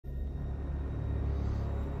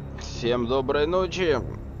Всем доброй ночи.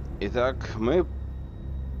 Итак,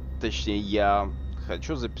 точнее я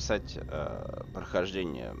хочу записать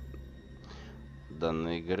прохождение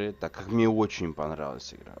данной игры, так как мне очень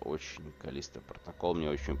понравилась игра, очень. Callisto протокол мне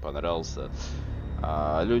очень понравился.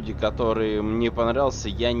 Люди, которые мне понравился,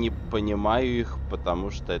 я не понимаю их, потому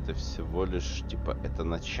что это всего лишь типа это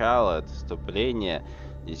начало, это вступление.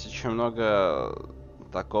 Здесь очень много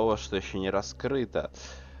такого, что еще не раскрыто.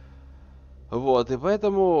 Вот, и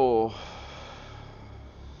поэтому...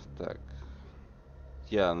 Так,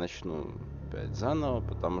 я начну опять заново,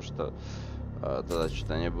 потому что тогда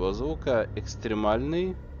что-то не было звука.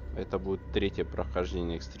 Экстремальный. Это будет третье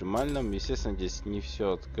прохождение экстремальным. Естественно, здесь не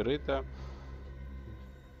все открыто.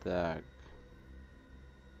 Так.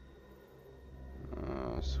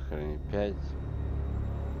 Сохрани 5.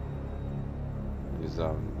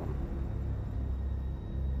 Внезапно.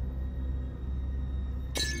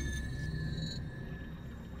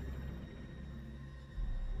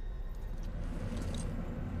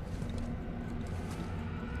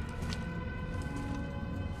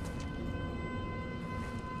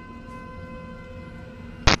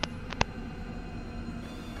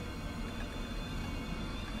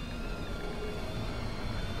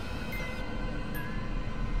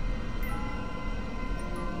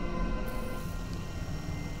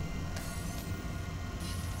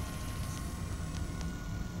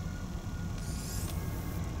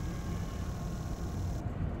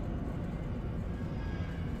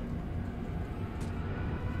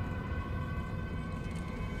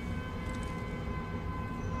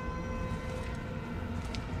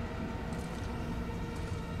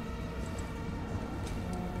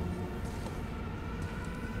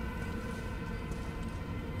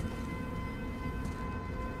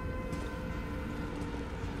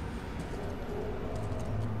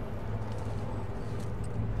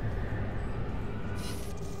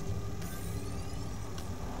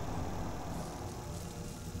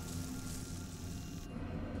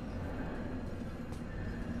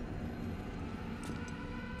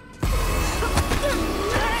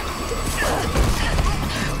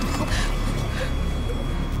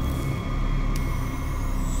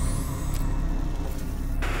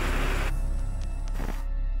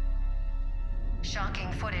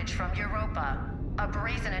 Shocking footage from Europa. A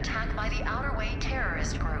brazen attack by the Outer Way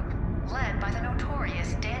terrorist group, led by the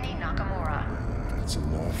notorious Danny Nakamura. That's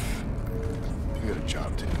enough. You got a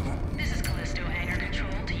job to do. This is Callisto Hangar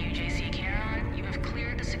Control to UJC Caron. You have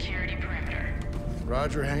cleared the security perimeter.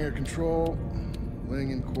 Roger, hangar control.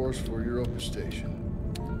 Laying in course for Europa Station.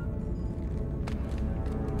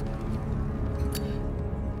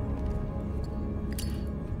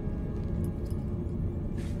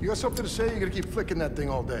 You got something to say? You gotta keep flicking that thing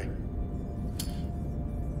all day.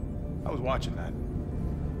 I was watching that.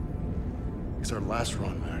 It's our last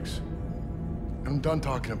run, Max. I'm done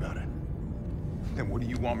talking about it. Then what do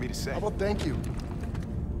you want me to say? How about thank you?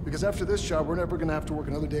 Because after this job, we're never gonna have to work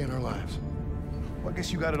another day in our lives. Well, I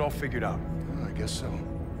guess you got it all figured out. I guess so.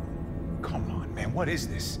 Come on, man, what is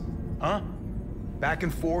this? Huh? Back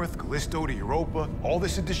and forth, Callisto to Europa, all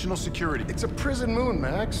this additional security. It's a prison moon,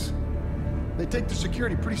 Max. They take their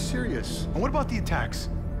security pretty serious. And what about the attacks?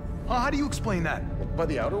 Huh? How do you explain that? By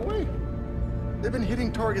the Outer Way? They've been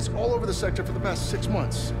hitting targets all over the sector for the past 6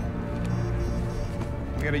 months.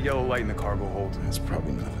 We got a yellow light in the cargo hold. That's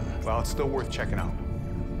probably nothing. Well, it's still worth checking out.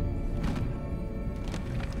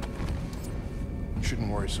 You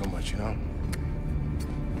shouldn't worry so much, you know?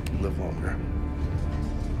 Live longer.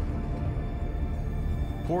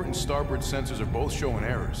 Port and starboard sensors are both showing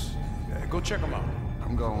errors. Go check them out.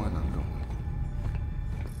 I'm going.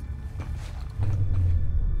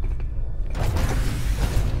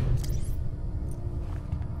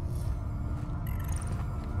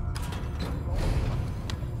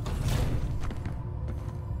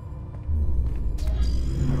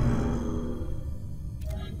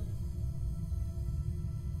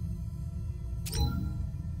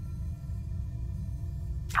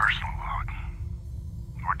 Personal log.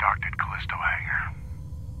 We're docked at Callisto hangar.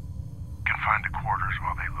 Confined to quarters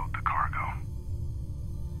while they load the cargo.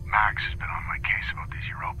 Max has been on my case about these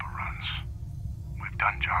Europa runs. We've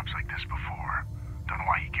done jobs like this before. Don't know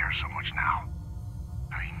why he cares so much now.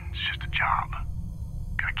 I mean, it's just a job.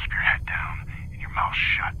 Gotta keep your head down and your mouth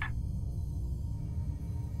shut.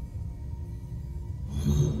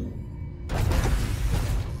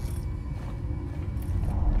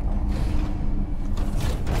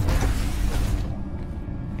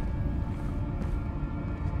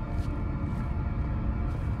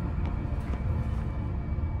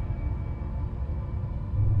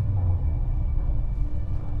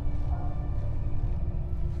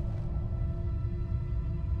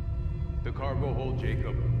 The cargo hold,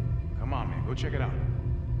 Jacob. Come on, man. Go check it out.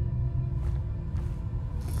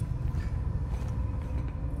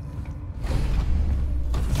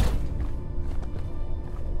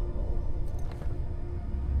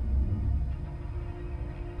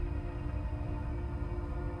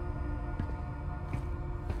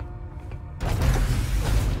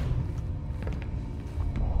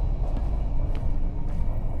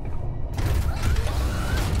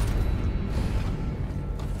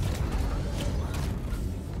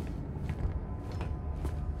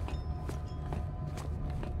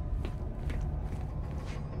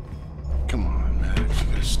 Come on, Max. You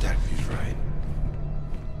gotta stack these right.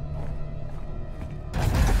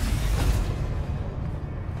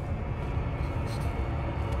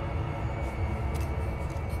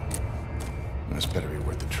 This better be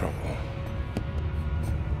worth the trouble.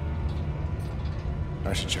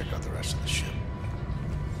 I should check out the rest of the ship.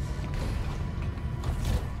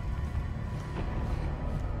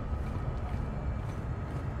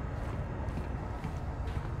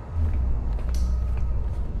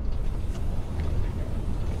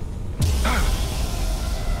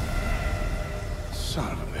 Son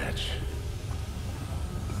of a bitch.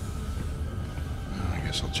 I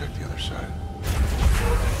guess I'll check the other side.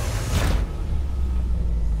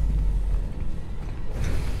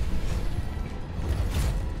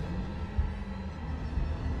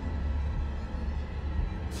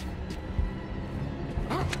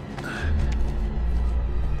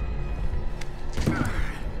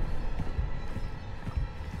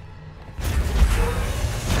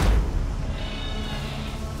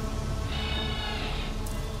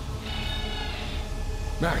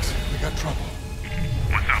 Max, we got trouble.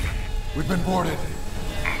 What's up? We've been boarded.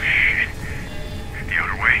 Oh, shit. The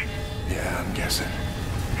outer way? Yeah, I'm guessing.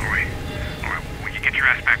 Alright. Alright, well, you get your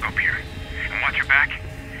ass back up here. And watch your back.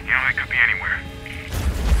 You know, it could be anywhere.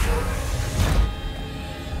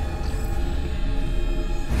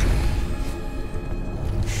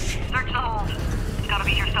 Search the hold. It's gotta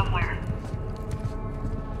be here somewhere.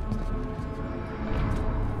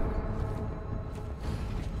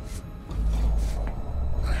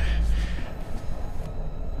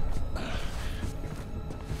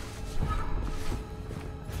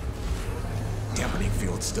 Dampening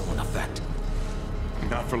field's still in effect.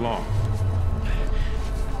 Not for long.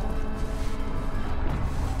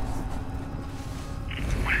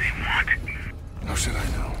 What do they want? How should I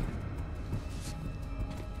know?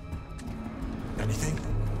 Anything?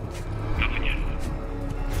 Nothing yet.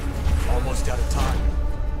 Almost out of time.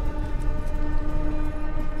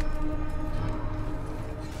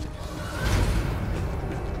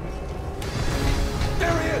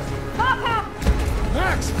 There he is!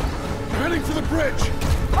 Max! We're heading for the bridge!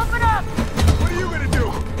 Open up! What are you gonna do?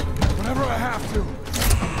 Whatever I have to.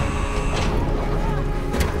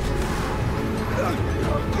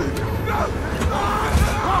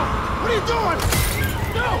 What are you doing?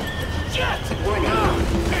 No! Shit! Warning.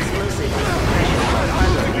 Explosive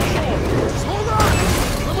Just hold on!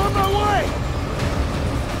 I'm on my way!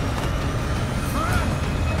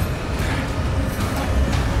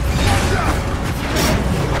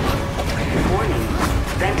 warning.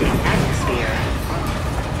 Venting atmosphere.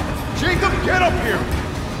 Jacob, get up here!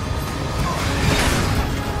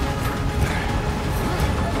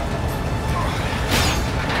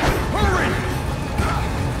 Hurry!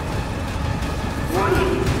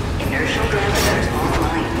 Warning. Inertial dampeners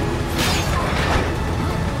online.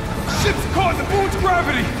 Ship's caught in the moon's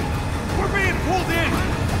gravity! We're being pulled in!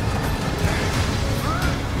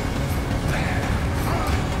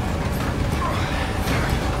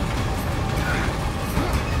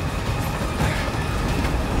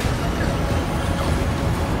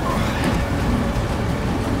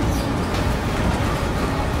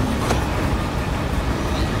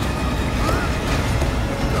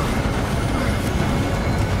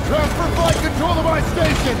 Transfer flight control to my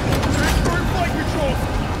station! Transferring flight control!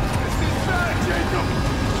 This is bad, Jacob!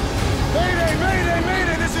 Mayday, mayday,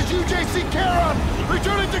 mayday! This is UJC Caron!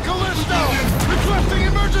 Returning to Callisto! Requesting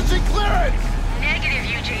emergency clearance! Negative,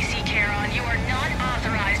 UJC Caron. You are not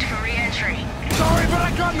authorized for re-entry. Sorry, but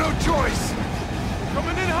I got no choice!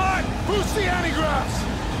 Coming in hot! Boost the antigraphs!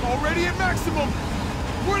 Already at maximum!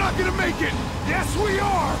 We're not gonna make it! Yes, we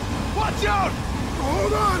are! Watch out!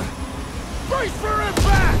 Hold on! Brace for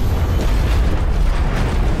impact!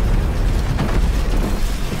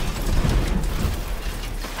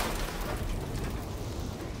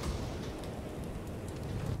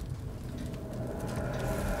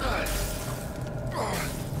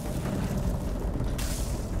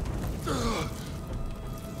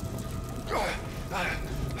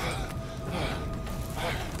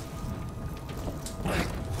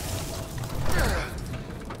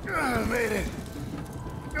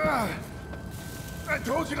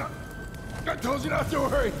 Told you not to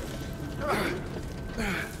worry.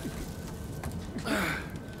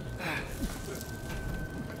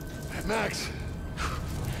 Max.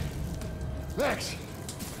 Max.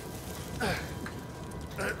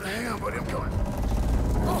 Hang on, buddy, I'm coming.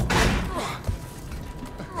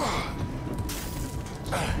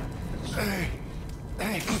 Hey.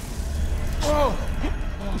 Hey. Whoa!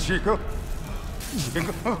 Chico?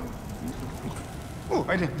 Chico? Oh,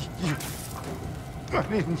 I didn't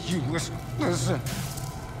you listen.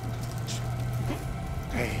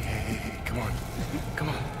 Hey, come on. Come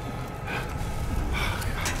on.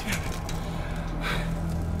 God damn it.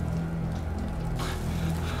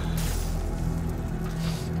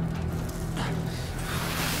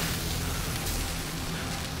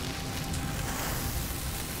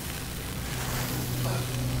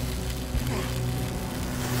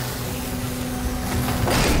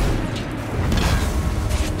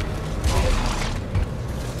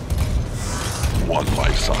 One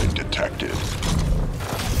life sign detected.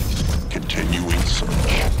 Continuing search.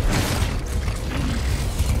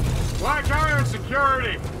 Black Iron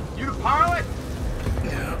Security! You the pilot?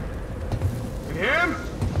 Yeah. And him?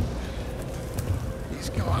 He's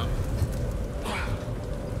gone.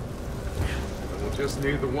 We'll just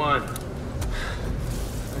need the one.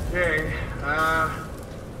 Okay,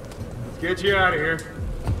 let's get you out of here.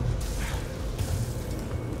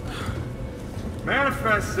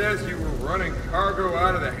 Manifest says you were running cargo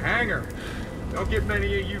out of the hangar. Don't get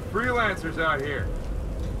many of you freelancers out here.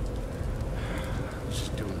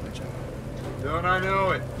 Just doing my job. Don't I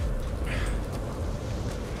know it?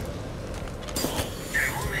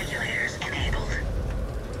 Thermal regulators enabled.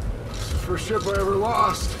 It's the first ship I ever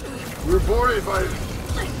lost. We were boarded by...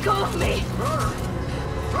 Let go of me!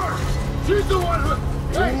 Her! She's the one who...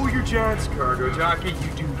 Hey! Hold your jets, cargo jockey. You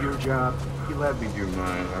do your job. You let me do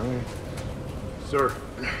mine, all right? Sir.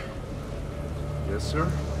 Yes, sir?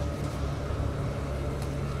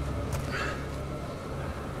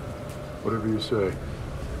 Whatever you say.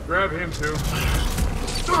 Grab him, too.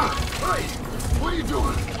 Hey! What are you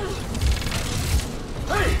doing?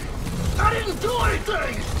 Hey! I didn't do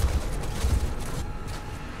anything!